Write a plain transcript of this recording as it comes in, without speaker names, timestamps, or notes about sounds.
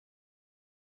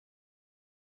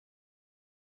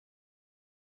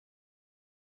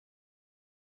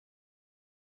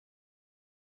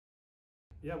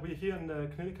Yeah, we're here in the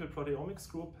clinical proteomics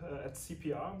group at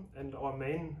CPR, and our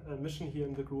main mission here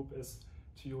in the group is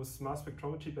to use mass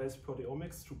spectrometry-based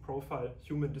proteomics to profile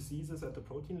human diseases at the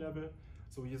protein level.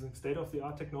 So we're using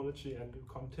state-of-the-art technology and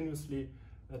continuously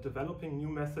developing new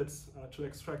methods to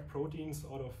extract proteins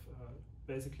out of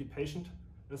basically patient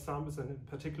samples, and in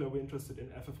particular we're interested in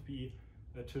FFPE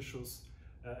tissues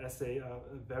as a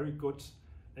very good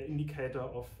indicator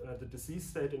of the disease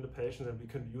state in the patient, and we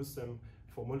can use them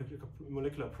for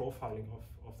molecular profiling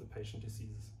of the patient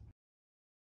diseases.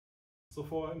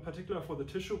 So in particular for the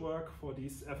tissue work, for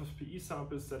these FFPE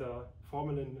samples that are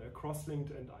formalin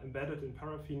cross-linked and embedded in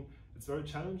paraffin, it's very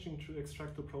challenging to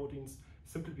extract the proteins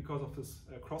simply because of this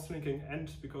cross-linking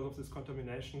and because of this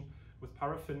contamination with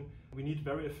paraffin. We need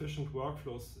very efficient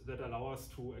workflows that allow us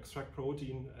to extract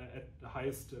protein at the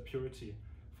highest purity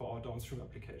for our downstream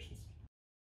applications.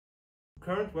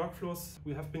 Current workflows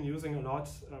we have been using a lot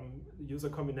use a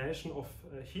combination of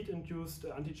heat-induced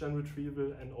antigen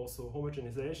retrieval and also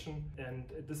homogenization, and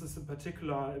this is in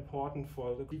particular important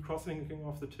for the cross-linking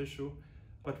of the tissue,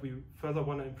 but we further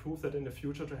want to improve that in the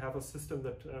future to have a system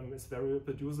that is very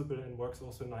reproducible and works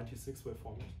also in 96-well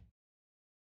format.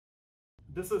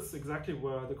 This is exactly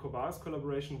where the Cobras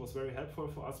collaboration was very helpful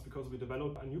for us, because we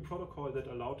developed a new protocol that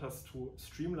allowed us to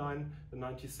streamline the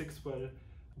 96-well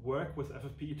work with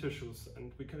FFPE tissues,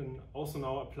 and we can also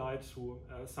now apply it to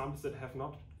samples that have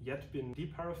not yet been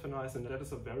deparaffinized, and that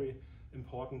is a very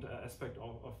important aspect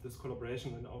of this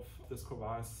collaboration and of this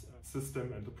Covaris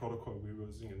system and the protocol we were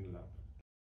using in the lab.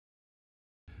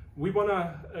 We want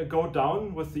to go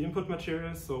down with the input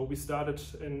materials, so we started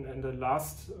in the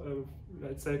last,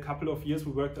 let's say, a couple of years.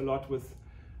 We worked a lot with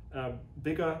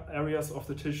bigger areas of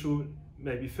the tissue,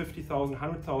 maybe 50,000,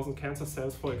 100,000 cancer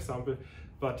cells, for example.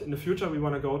 But in the future, we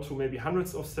want to go to maybe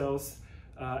hundreds of cells,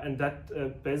 and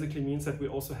that basically means that we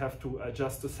also have to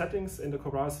adjust the settings in the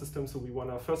Cobras system. So we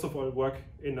want to, first of all, work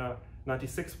in a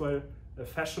 96-well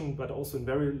fashion, but also in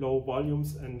very low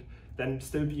volumes, and then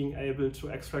still being able to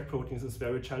extract proteins is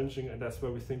very challenging, and that's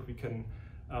where we think we can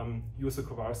use the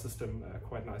Cobras system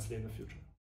quite nicely in the future.